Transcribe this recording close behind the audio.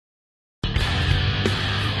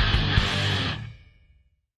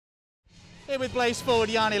Here with Blaze forward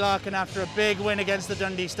Janne Laakkonen after a big win against the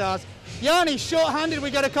Dundee Stars. Janne, short-handed,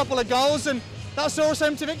 we got a couple of goals and that saw us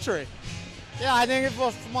home to victory. Yeah, I think it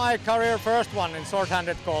was my career first one in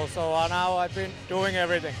short-handed goal, so now I've been doing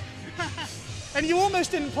everything. And you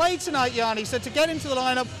almost didn't play tonight, Janne, so to get into the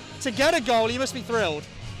lineup, to get a goal, you must be thrilled.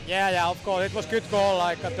 Yeah, of course, it was good goal,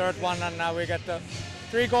 like a third one, and we get the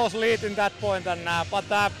 3 goals lead in that point. And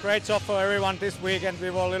but great job for everyone this weekend. We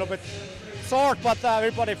were a little bit short, but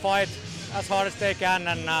everybody fight as hard as they can,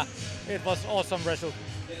 and it was awesome result.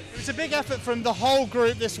 It was a big effort from the whole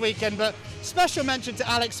group this weekend, but special mention to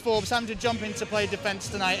Alex Forbes having to jump in to play defence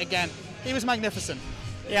tonight again. He was magnificent.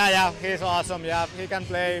 Yeah, he's awesome. Yeah, he can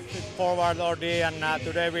play forward or D, and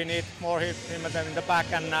today we need more him in the back,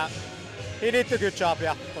 and he did a good job,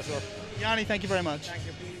 yeah, for sure. Janne, thank you very much. Thank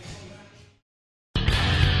you.